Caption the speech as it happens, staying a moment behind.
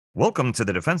Welcome to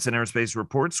the Defense and Aerospace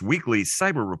Reports weekly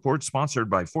cyber report sponsored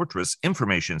by Fortress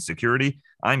Information Security.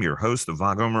 I'm your host,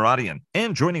 Vago Muradian.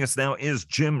 And joining us now is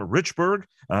Jim Richburg,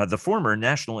 the former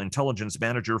National Intelligence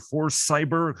Manager for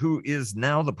Cyber, who is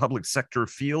now the Public Sector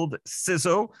Field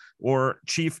CISO, or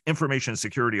Chief Information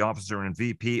Security Officer and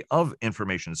VP of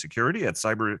Information Security at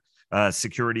cyber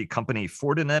security company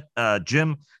Fortinet.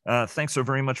 Jim, thanks so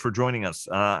very much for joining us.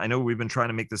 I know we've been trying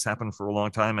to make this happen for a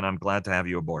long time, and I'm glad to have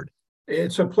you aboard.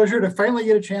 It's a pleasure to finally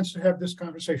get a chance to have this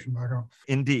conversation, Marco.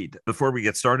 Indeed. Before we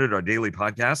get started, our daily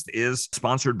podcast is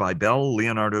sponsored by Bell,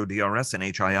 Leonardo DRS, and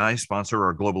HII sponsor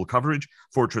our global coverage.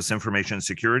 Fortress Information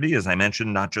Security, as I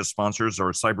mentioned, not just sponsors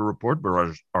our cyber report, but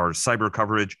our cyber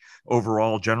coverage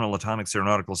overall. General Atomics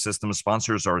Aeronautical Systems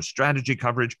sponsors our strategy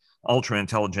coverage. Ultra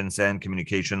Intelligence and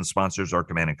Communications sponsors our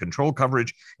command and control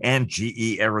coverage. And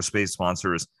GE Aerospace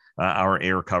sponsors our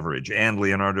air coverage. And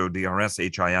Leonardo DRS,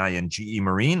 HII, and GE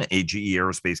Marine, a GE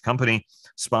Aerospace company,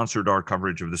 sponsored our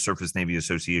coverage of the Surface Navy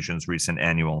Association's recent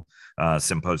annual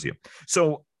symposium.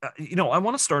 So, I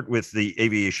want to start with the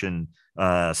aviation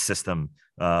system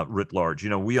writ large.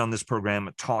 We on this program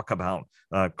talk about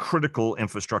critical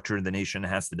infrastructure the nation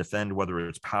has to defend, whether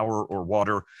it's power or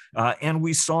water. And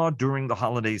we saw during the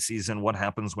holiday season what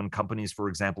happens when companies, for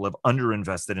example, have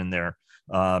underinvested in their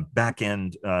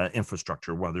back-end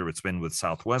infrastructure, whether it's been with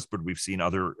Southwest, but we've seen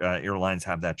other airlines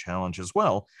have that challenge as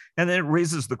well. And then it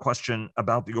raises the question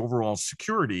about the overall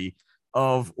security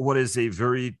of what is a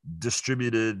very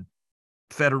distributed,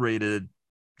 federated,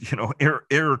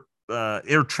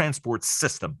 air transport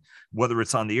system, whether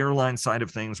it's on the airline side of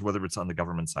things, whether it's on the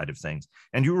government side of things.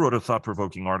 And you wrote a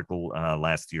thought-provoking article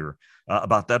last year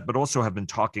about that, but also have been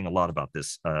talking a lot about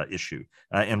this issue,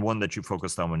 and one that you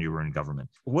focused on when you were in government.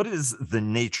 What is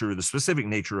the specific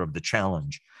nature of the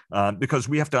challenge? Because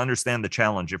we have to understand the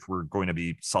challenge if we're going to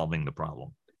be solving the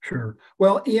problem. Sure.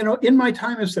 Well, in my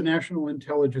time as the National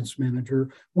Intelligence Manager,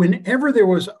 whenever there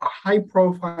was a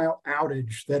high-profile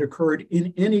outage that occurred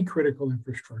in any critical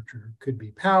infrastructure, could be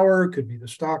power, could be the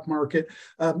stock market,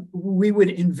 we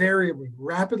would invariably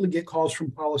rapidly get calls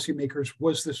from policymakers,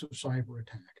 was this a cyber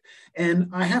attack? And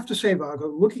I have to say, Vago,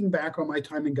 looking back on my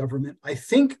time in government, I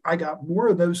think I got more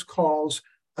of those calls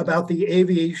about the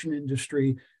aviation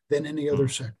industry than any other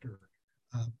sector.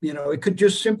 It could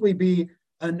just simply be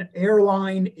an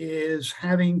airline is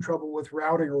having trouble with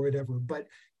routing or whatever, but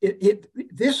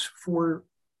this for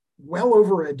well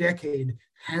over a decade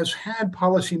has had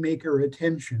policymaker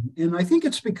attention. And I think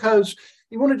it's because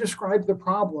you want to describe the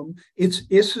problem. It's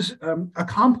a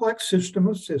complex system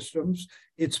of systems.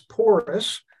 It's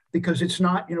porous because it's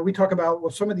not, we talk about,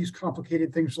 well, some of these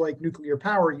complicated things like nuclear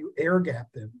power, you air gap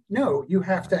them. No, you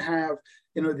have to have,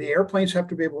 the airplanes have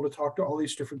to be able to talk to all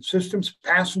these different systems.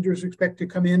 Passengers expect to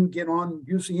come in, get on,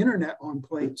 use the internet on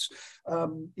planes.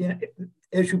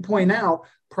 As you point out,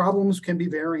 problems can be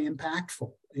very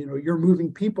impactful. You're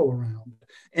moving people around.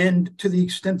 And to the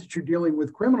extent that you're dealing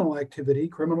with criminal activity,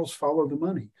 criminals follow the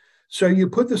money. So you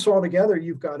put this all together,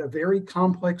 you've got a very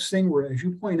complex thing where, as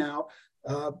you point out,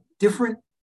 different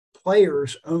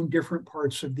players own different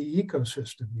parts of the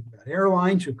ecosystem. You've got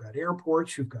airlines, you've got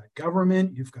airports, you've got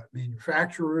government, you've got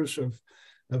manufacturers of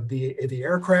the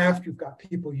aircraft, you've got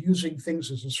people using things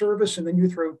as a service, and then you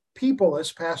throw people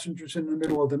as passengers in the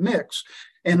middle of the mix.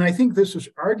 And I think this is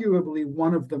arguably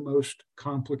one of the most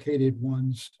complicated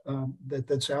ones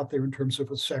that's out there in terms of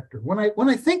a sector. When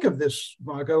I think of this,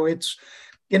 Vago, it's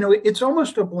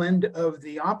almost a blend of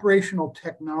the operational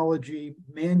technology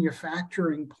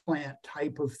manufacturing plant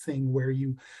type of thing where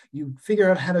you figure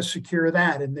out how to secure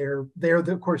that. And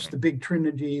of course, the big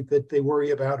trinity that they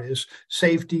worry about is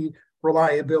safety,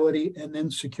 reliability, and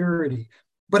then security.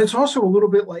 But it's also a little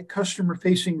bit like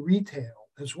customer-facing retail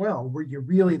as well, where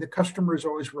the customer is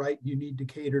always right. You need to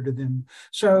cater to them.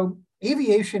 So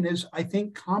aviation is, I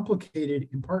think, complicated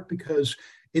in part because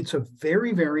it's a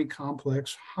very, very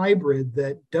complex hybrid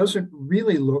that doesn't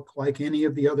really look like any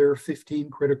of the other 15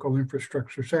 critical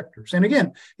infrastructure sectors. And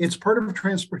again, it's part of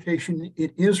transportation.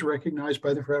 It is recognized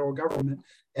by the federal government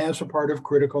as a part of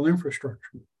critical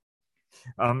infrastructure.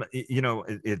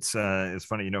 It's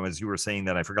funny, as you were saying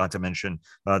that, I forgot to mention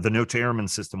the note to airman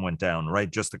system went down, right,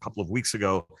 just a couple of weeks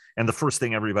ago. And the first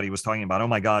thing everybody was talking about, oh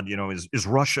my God, is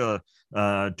Russia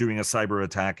doing a cyber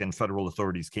attack? And federal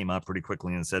authorities came out pretty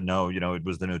quickly and said, no, it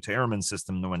was the note to airman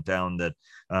system that went down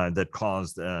that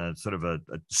caused sort of a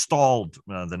stalled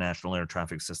the national air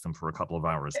traffic system for a couple of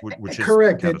hours, which is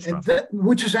correct.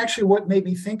 Which is actually what made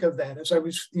me think of that as I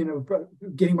was,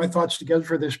 getting my thoughts together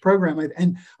for this program.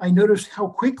 And I noticed how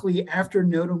quickly after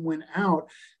NOTAM went out,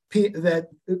 that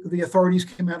the authorities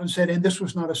came out and said, and this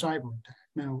was not a cyber attack.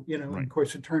 Now, Right. of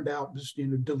course, it turned out this,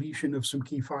 deletion of some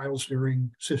key files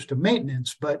during system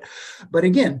maintenance. But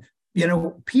again,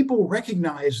 people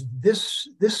recognize this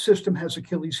system has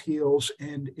Achilles heels,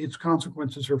 and its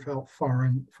consequences are felt far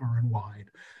and wide.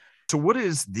 So what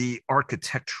is the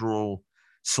architectural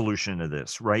solution to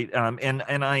this, right?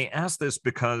 And I ask this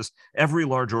because every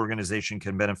large organization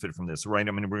can benefit from this, right?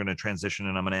 I mean, we're going to transition,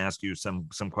 and I'm going to ask you some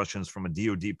questions from a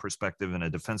DoD perspective and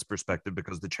a defense perspective,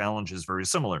 because the challenge is very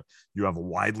similar. You have a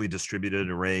widely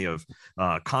distributed array of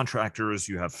contractors.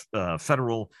 You have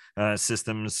federal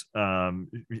systems.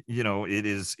 It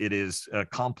is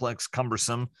complex,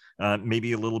 cumbersome,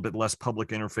 maybe a little bit less public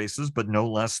interfaces, but no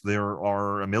less, there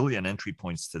are a million entry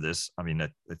points to this. I mean,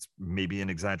 it's maybe an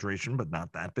exaggeration, but not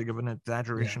that big of an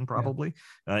exaggeration, probably.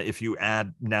 Yeah. If you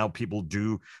add now people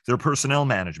do their personnel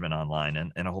management online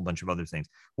and a whole bunch of other things.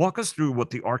 Walk us through what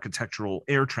the architectural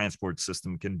air transport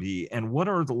system can be, and what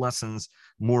are the lessons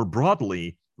more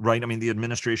broadly, right? I mean, the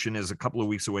administration is a couple of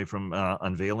weeks away from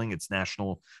unveiling its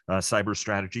national cyber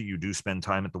strategy. You do spend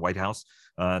time at the White House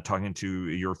talking to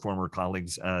your former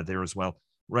colleagues there as well,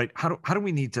 right? How do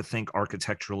we need to think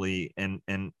architecturally, and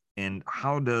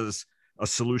how does a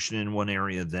solution in one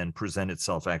area then present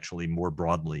itself actually more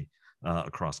broadly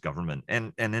across government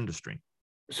and industry?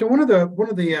 So one of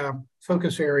the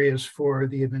focus areas for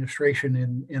the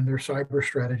administration in their cyber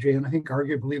strategy, and I think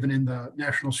arguably even in the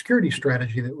national security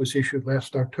strategy that was issued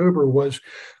last October, was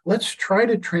let's try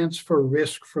to transfer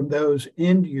risk from those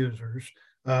end users,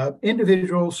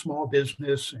 individuals, small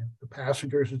business, and the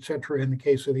passengers, et cetera, in the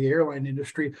case of the airline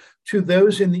industry, to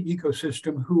those in the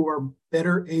ecosystem who are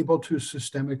better able to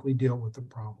systemically deal with the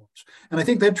problems. And I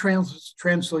think that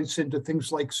translates into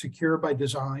things like secure by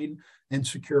design and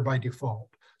secure by default.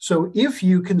 So if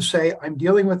you can say, I'm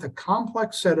dealing with a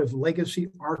complex set of legacy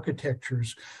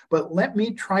architectures, but let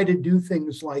me try to do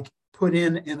things like put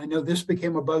in, and I know this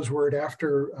became a buzzword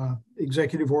after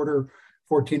Executive Order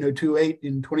 14028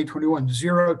 in 2021,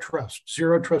 zero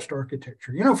trust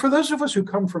architecture. For those of us who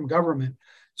come from government,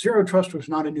 zero trust was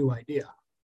not a new idea.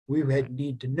 We had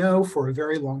need to know for a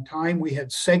very long time. We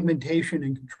had segmentation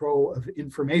and control of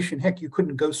information. Heck, you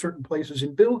couldn't go certain places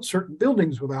and build certain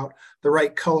buildings without the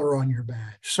right color on your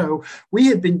badge. So we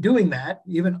had been doing that.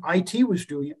 Even IT was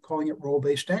doing it, calling it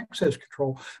role-based access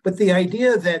control. But the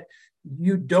idea that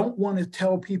you don't want to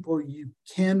tell people you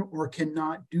can or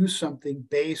cannot do something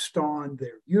based on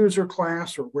their user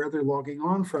class or where they're logging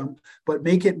on from, but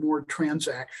make it more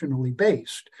transactionally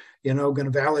based. Going to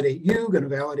validate you, going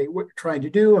to validate what you're trying to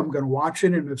do. I'm going to watch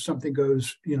it. And if something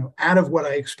goes, out of what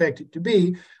I expect it to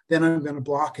be, then I'm going to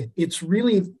block it. It's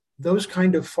really those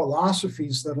kind of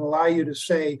philosophies that allow you to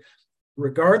say,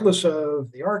 regardless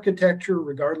of the architecture,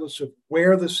 regardless of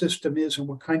where the system is and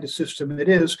what kind of system it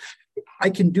is, I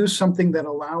can do something that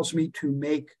allows me to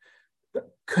make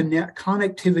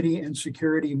connectivity and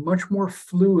security much more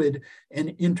fluid and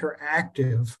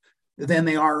interactive than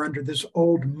they are under this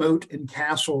old moat and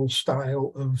castle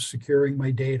style of securing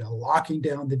my data, locking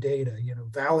down the data,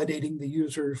 validating the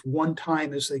users one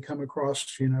time as they come across,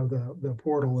 the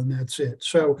portal, and that's it.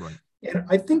 So, right. And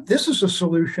I think this is a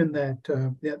solution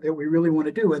that we really want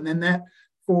to do. And then that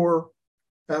for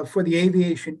the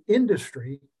aviation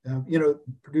industry,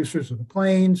 producers of the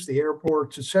planes, the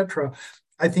airports, et cetera,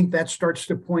 I think that starts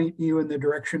to point you in the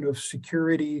direction of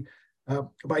security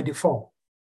by default.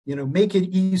 Make it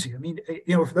easy. I mean,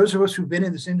 for those of us who've been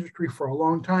in this industry for a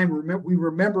long time, we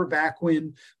remember back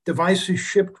when devices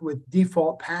shipped with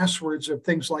default passwords of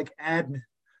things like admin,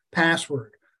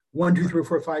 password, 1, 2, 3,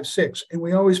 4, 5, 6. And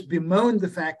we always bemoaned the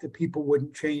fact that people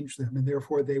wouldn't change them, and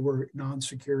therefore they were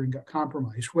non-secure and got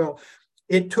compromised. Well,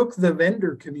 it took the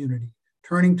vendor community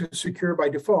turning to secure by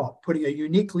default, putting a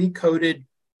uniquely coded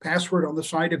password on the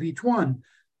side of each one.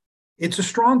 It's a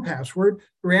strong password.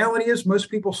 The reality is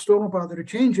most people still don't bother to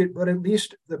change it, but at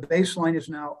least the baseline is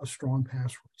now a strong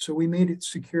password. So we made it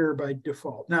secure by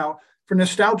default. Now, for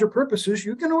nostalgia purposes,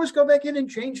 you can always go back in and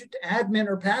change it to admin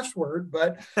or password,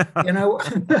 but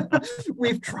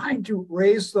we've tried to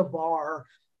raise the bar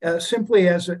simply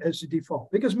as a default,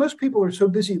 because most people are so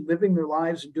busy living their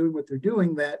lives and doing what they're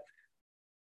doing that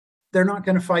they're not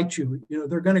going to fight you.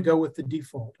 They're going to go with the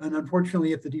default. And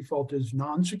unfortunately, if the default is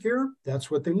non-secure, that's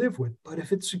what they live with. But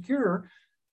if it's secure,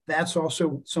 that's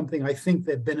also something I think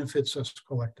that benefits us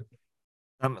collectively.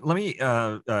 Let me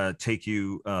take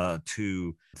you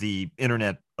to the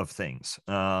Internet of things,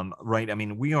 right? I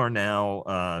mean, we are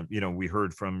now, we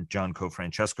heard from John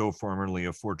Cofrancesco, formerly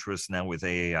of Fortress, now with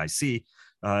AAIC,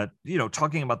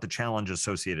 talking about the challenge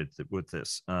associated with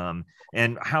this,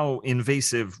 and how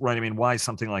invasive, right? I mean, why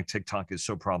something like TikTok is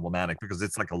so problematic, because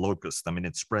it's like a locust. I mean,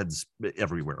 it spreads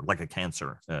everywhere, like a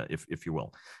cancer, if you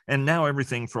will. And now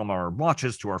everything from our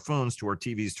watches to our phones to our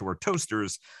TVs to our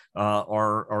toasters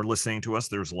are listening to us.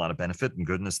 There's a lot of benefit and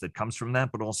goodness that comes from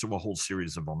that, but also a whole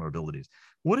series of vulnerabilities.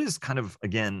 What is kind of,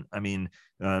 again, I mean,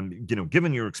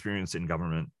 given your experience in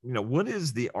government, what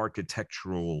is the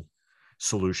architectural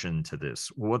solution to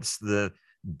this? What's the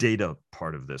data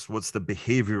part of this? What's the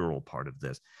behavioral part of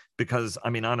this? Because, I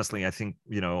mean, honestly, I think,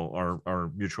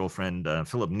 our mutual friend,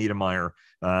 Philip Niedermeyer,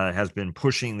 has been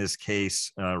pushing this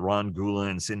case. Ron Gula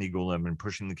and Cindy Gula have been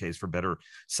pushing the case for better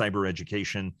cyber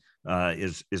education,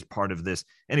 is part of this.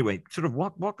 Anyway, sort of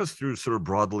walk us through sort of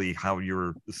broadly how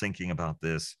you're thinking about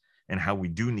this and how we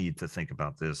do need to think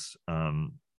about this,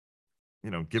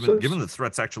 given the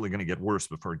threat's actually going to get worse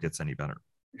before it gets any better.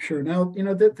 Sure. Now,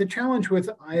 the challenge with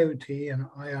IoT and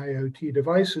IIoT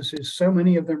devices is so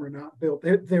many of them are not built.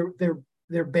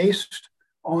 They're based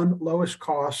on lowest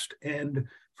cost, and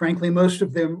frankly, most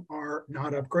of them are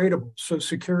not upgradable. So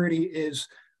security is,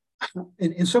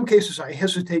 in some cases, I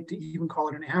hesitate to even call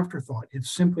it an afterthought.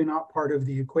 It's simply not part of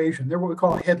the equation. They're what we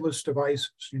call headless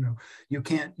devices. You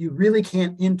really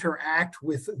can't interact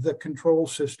with the control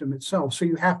system itself. So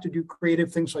you have to do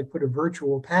creative things like put a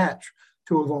virtual patch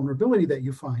to a vulnerability that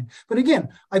you find. But again,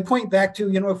 I point back to,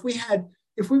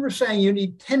 if we were saying you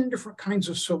need 10 different kinds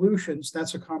of solutions,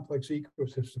 that's a complex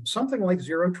ecosystem. Something like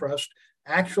Zero Trust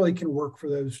actually can work for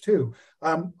those too.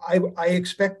 I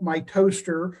expect my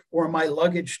toaster or my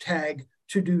luggage tag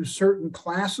to do certain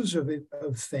classes of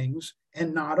things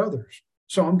and not others.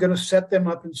 So I'm going to set them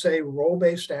up and say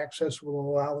role-based access will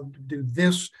allow them to do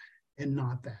this and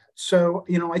not that. So,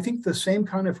 I think the same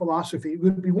kind of philosophy, it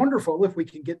would be wonderful if we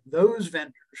can get those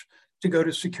vendors to go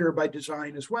to secure by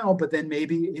design as well, but then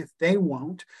maybe if they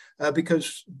won't,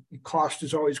 because cost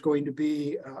is always going to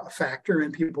be a factor,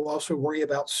 and people also worry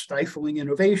about stifling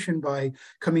innovation by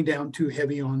coming down too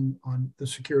heavy on the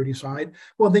security side,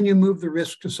 well, then you move the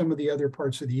risk to some of the other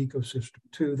parts of the ecosystem,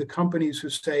 to the companies who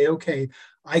say, okay,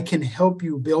 I can help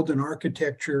you build an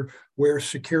architecture where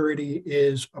security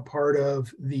is a part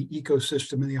of the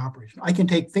ecosystem and the operation. I can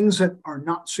take things that are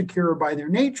not secure by their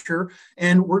nature,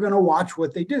 and we're going to watch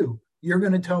what they do. You're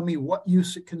going to tell me what you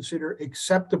consider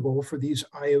acceptable for these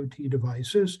IoT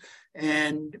devices,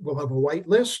 and we'll have a white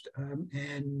list.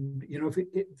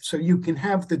 So you can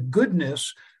have the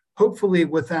goodness, hopefully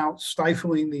without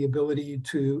stifling the ability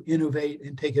to innovate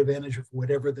and take advantage of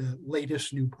whatever the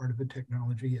latest new part of the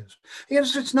technology is.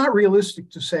 Yes, it's not realistic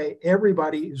to say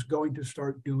everybody is going to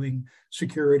start doing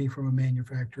security from a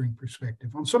manufacturing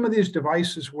perspective. On some of these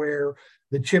devices where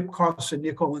the chip costs a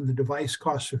nickel and the device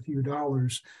costs a few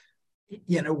dollars,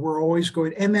 we're always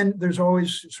going, and then there's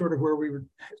always sort of where we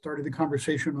started the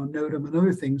conversation on NOTAM and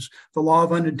other things. The law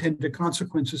of unintended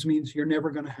consequences means you're never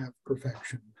going to have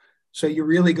perfection. So you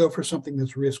really go for something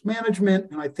that's risk management,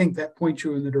 and I think that points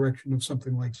you in the direction of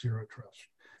something like Zero Trust,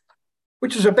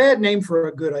 which is a bad name for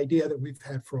a good idea that we've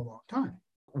had for a long time.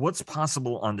 What's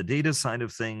possible on the data side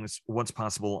of things? What's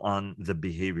possible on the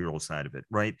behavioral side of it,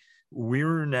 right?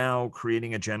 We're now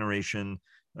creating a generation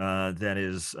that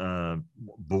is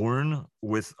born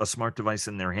with a smart device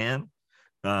in their hand.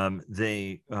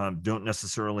 They don't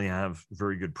necessarily have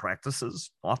very good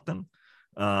practices often.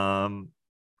 And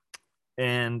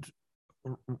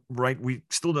right, we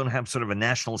still don't have sort of a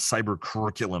national cyber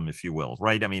curriculum, if you will,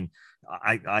 right? I mean,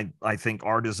 I think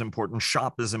art is important,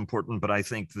 shop is important, but I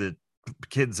think that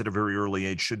kids at a very early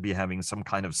age should be having some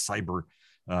kind of cyber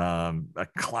a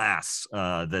class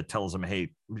that tells them,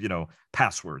 hey,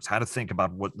 passwords, how to think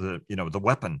about what the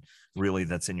weapon really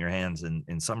that's in your hands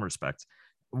in some respects.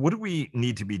 What do we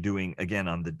need to be doing again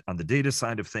on the data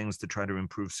side of things to try to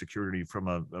improve security from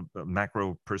a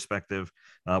macro perspective,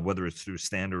 whether it's through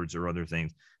standards or other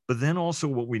things, but then also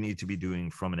what we need to be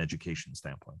doing from an education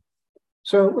standpoint?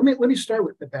 So let me start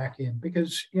with the back end,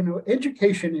 because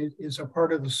education is a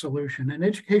part of the solution, and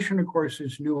education, of course,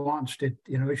 is nuanced. It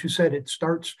as you said,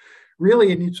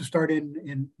 it needs to start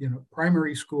in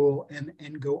primary school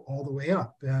and go all the way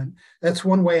up, and that's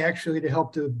one way actually to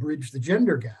help to bridge the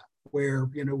gender gap, where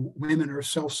women are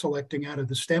self-selecting out of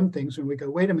the STEM things, and we go,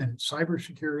 wait a minute,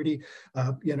 cybersecurity,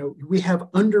 we have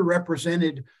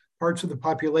underrepresented parts of the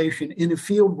population in a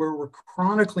field where we're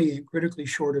chronically and critically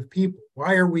short of people.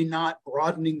 Why are we not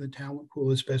broadening the talent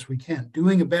pool as best we can,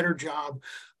 doing a better job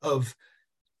of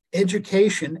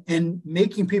education and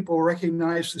making people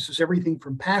recognize this is everything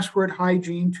from password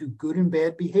hygiene to good and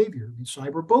bad behavior. I mean,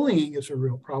 cyberbullying is a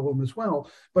real problem as well.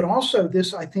 But also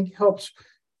this, I think, helps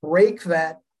break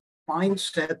that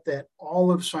mindset that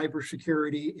all of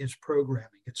cybersecurity is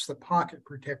programming. It's the pocket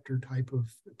protector type of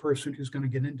person who's going to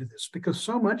get into this, because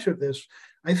so much of this,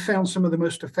 I found some of the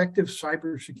most effective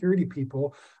cybersecurity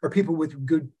people are people with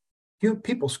good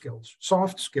people skills,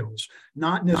 soft skills,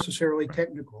 not necessarily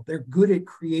technical. They're good at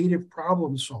creative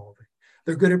problem solving.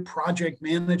 They're good at project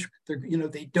management.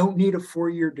 They don't need a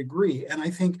 4-year degree. And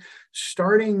I think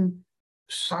starting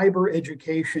cyber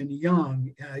education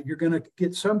young, you're going to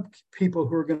get some people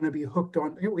who are going to be hooked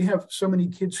on. We have so many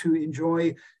kids who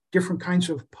enjoy different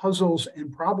kinds of puzzles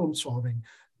and problem solving.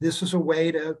 This is a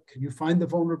way to, can you find the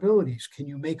vulnerabilities? Can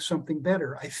you make something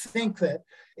better? I think that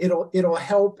it'll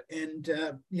help. And,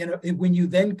 when you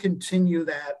then continue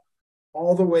that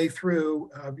all the way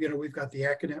through, we've got the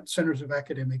Centers of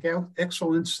Academic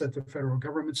Excellence that the federal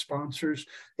government sponsors,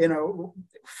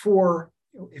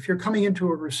 if you're coming into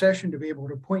a recession, to be able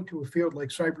to point to a field like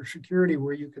cybersecurity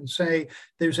where you can say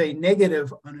there's a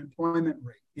negative unemployment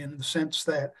rate, in the sense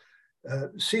that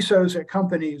CISOs at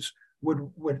companies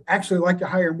would actually like to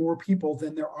hire more people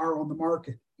than there are on the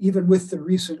market, even with the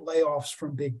recent layoffs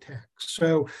from big tech.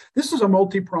 So this is a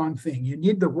multi-pronged thing. You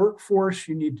need the workforce,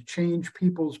 you need to change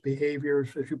people's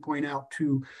behaviors, as you point out,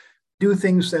 to do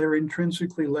things that are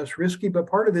intrinsically less risky. But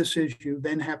part of this is you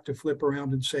then have to flip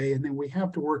around and say, and then we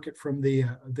have to work it from the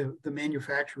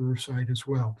manufacturer side as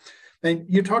well. And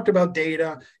you talked about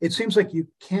data. It seems like you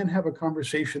can't have a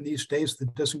conversation these days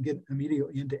that doesn't get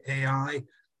immediately into AI.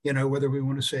 Whether we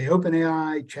want to say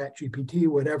OpenAI, ChatGPT,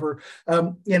 whatever,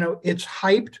 it's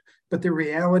hyped, but the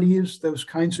reality is those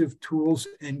kinds of tools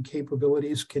and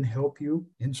capabilities can help you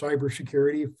in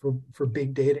cybersecurity for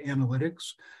big data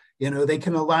analytics. They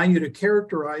can allow you to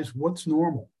characterize what's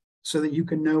normal so that you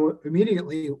can know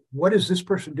immediately what is this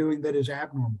person doing that is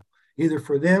abnormal, either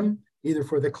for them, either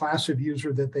for the class of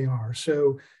user that they are.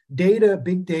 So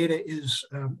big data is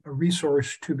a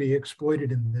resource to be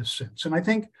exploited in this sense. And I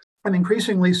think I'm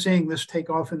increasingly seeing this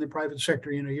take off in the private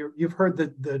sector. You've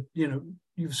heard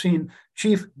you've seen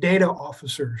chief data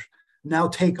officers now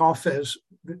take off as,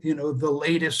 the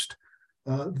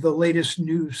latest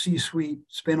new C-suite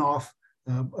spinoff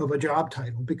of a job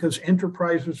title, because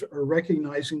enterprises are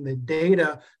recognizing that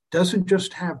data doesn't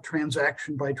just have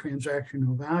transaction by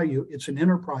transactional value. It's an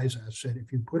enterprise asset.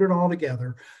 If you put it all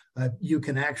together, you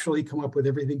can actually come up with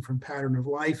everything from pattern of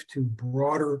life to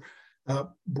broader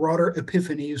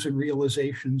epiphanies and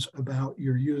realizations about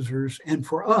your users, and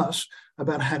for us,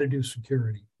 about how to do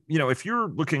security. If you're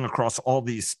looking across all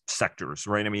these sectors,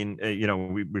 right? I mean,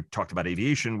 we've talked about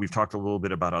aviation, we've talked a little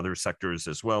bit about other sectors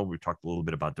as well. We've talked a little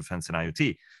bit about defense and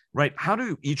IoT, right? How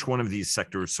do each one of these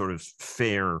sectors sort of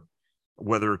fare,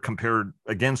 whether compared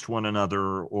against one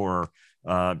another or,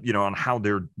 on how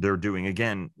they're doing?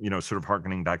 Again, sort of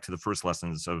harkening back to the first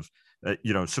lessons of,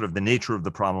 sort of the nature of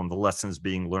the problem, the lessons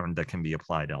being learned that can be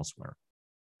applied elsewhere.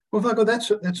 Well, Vago, that's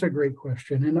a great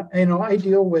question. And I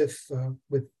deal with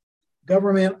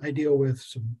government, I deal with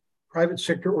some private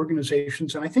sector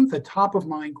organizations. And I think the top of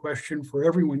mind question for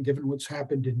everyone, given what's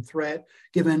happened in threat,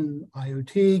 given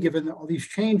IoT, given all these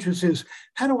changes, is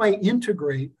how do I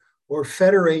integrate or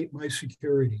federate my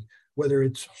security? Whether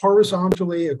it's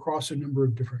horizontally across a number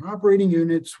of different operating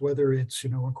units, whether it's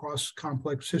across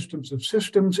complex systems of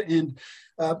systems. And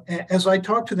as I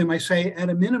talk to them, I say, at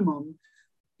a minimum,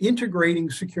 integrating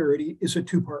security is a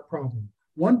two-part problem.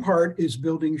 One part is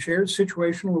building shared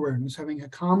situational awareness, having a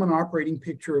common operating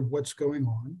picture of what's going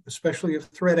on, especially of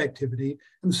threat activity.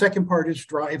 And the second part is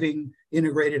driving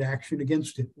integrated action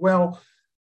against it. Well,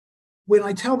 when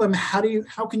I tell them, how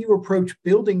can you approach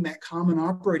building that common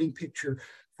operating picture?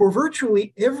 For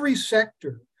virtually every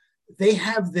sector, they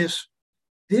have this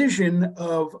vision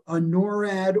of a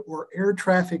NORAD or air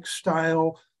traffic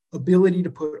style ability to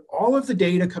put all of the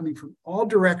data coming from all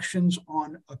directions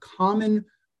on a common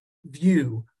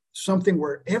view, something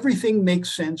where everything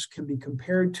makes sense, can be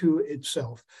compared to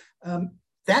itself.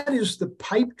 That is the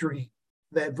pipe dream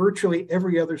that virtually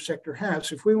every other sector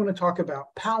has. If we want to talk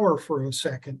about power for a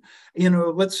second,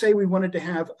 let's say we wanted to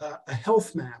have a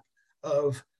health map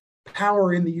of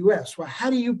power in the US. Well,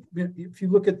 how do you, if you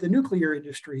look at the nuclear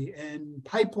industry and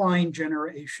pipeline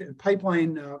generation,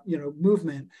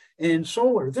 movement and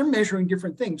solar, they're measuring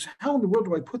different things. How in the world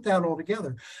do I put that all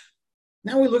together?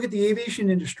 Now we look at the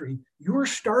aviation industry. Your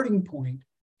starting point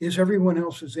is everyone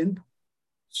else's input.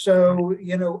 So,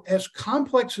 as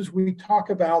complex as we talk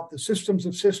about the systems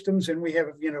of systems, and we have,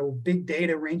 big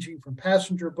data ranging from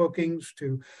passenger bookings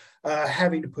to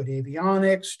having to put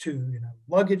avionics to,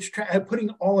 luggage,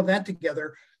 putting all of that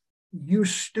together, you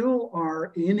still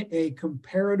are in a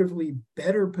comparatively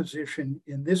better position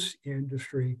in this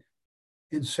industry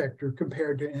and sector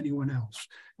compared to anyone else.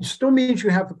 It still means you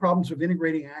have the problems of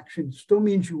integrating action. It still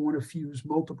means you want to fuse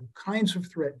multiple kinds of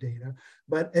threat data,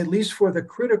 but at least for the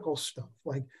critical stuff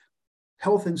like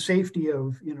health and safety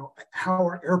of, how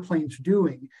are airplanes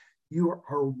doing, you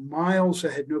are miles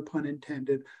ahead, no pun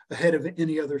intended, ahead of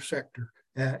any other sector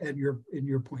in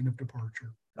your point of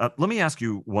departure. Let me ask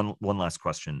you one last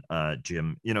question,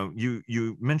 Jim.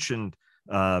 You mentioned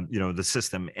the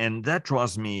system, and that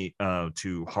draws me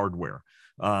to hardware.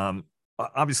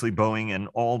 Obviously, Boeing and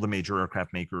all the major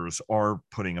aircraft makers are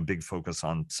putting a big focus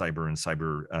on cyber and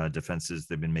cyber defenses.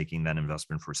 They've been making that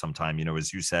investment for some time.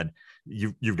 As you said,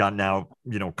 you've got now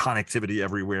connectivity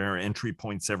everywhere, entry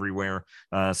points everywhere.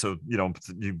 So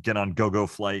you get on GoGo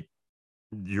flight,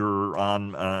 you're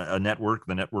on a network.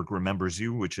 The network remembers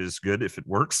you, which is good if it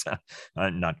works.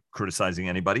 Not criticizing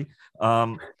anybody.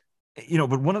 But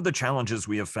one of the challenges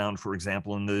we have found, for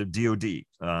example, in the DoD,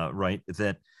 right,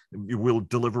 that we'll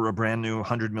deliver a brand new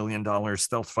 $100 million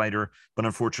stealth fighter, but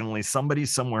unfortunately somebody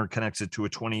somewhere connects it to a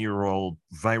 20-year-old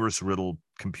virus-riddled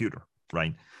computer,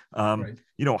 right? Right.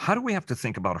 How do we have to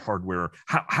think about hardware?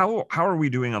 How are we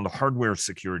doing on the hardware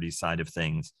security side of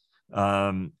things?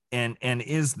 And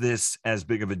is this as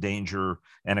big of a danger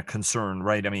and a concern,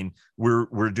 right? I mean,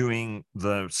 we're doing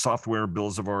the software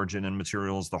bills of origin and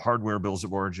materials, the hardware bills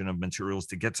of origin of materials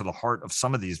to get to the heart of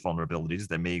some of these vulnerabilities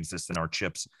that may exist in our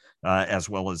chips, as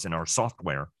well as in our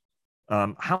software.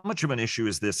 How much of an issue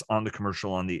is this on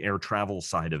the air travel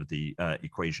side of the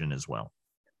equation as well?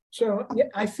 So yeah,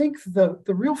 I think the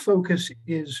real focus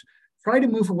is try to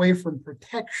move away from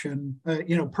protection,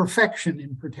 perfection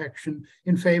in protection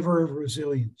in favor of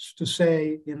resilience. To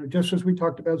say, just as we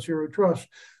talked about zero trust,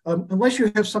 unless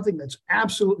you have something that's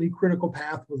absolutely critical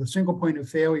path with a single point of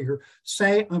failure,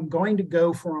 say I'm going to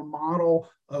go for a model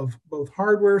of both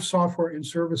hardware, software, and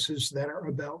services that are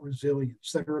about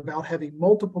resilience, that are about having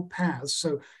multiple paths.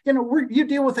 So, you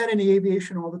deal with that in the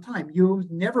aviation all the time. You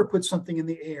never put something in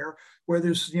the air where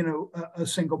there's, a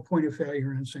single point of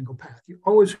failure and a single path. You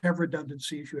always have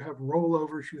redundancies, you have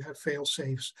rollovers, you have fail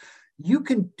safes. You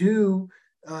can do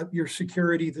your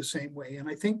security the same way. And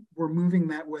I think we're moving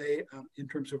that way in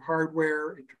terms of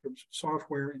hardware, in terms of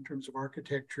software, in terms of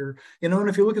architecture. And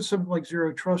if you look at something like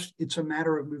zero trust, it's a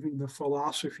matter of moving the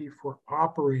philosophy for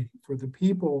operating, for the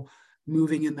people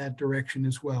moving in that direction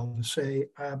as well, to say,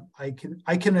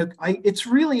 it's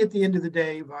really at the end of the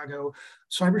day, Vago,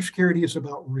 cybersecurity is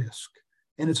about risk,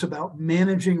 and it's about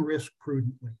managing risk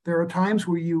prudently. There are times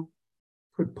where you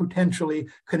potentially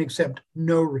can accept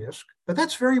no risk, but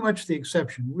that's very much the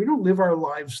exception. We don't live our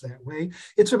lives that way.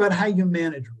 It's about how you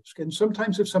manage risk. And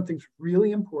sometimes if something's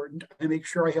really important, I make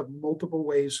sure I have multiple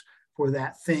ways for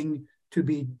that thing to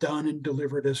be done and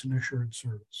delivered as an assured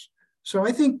service. So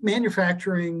I think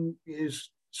manufacturing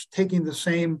is taking the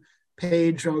same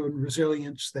page on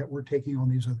resilience that we're taking on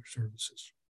these other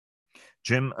services.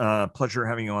 Jim, pleasure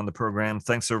having you on the program.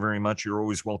 Thanks so very much. You're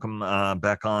always welcome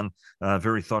back on.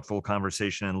 Very thoughtful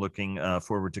conversation, and looking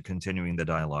forward to continuing the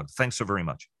dialogue. Thanks so very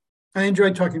much. I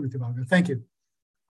enjoyed talking with you, Vago. Thank you.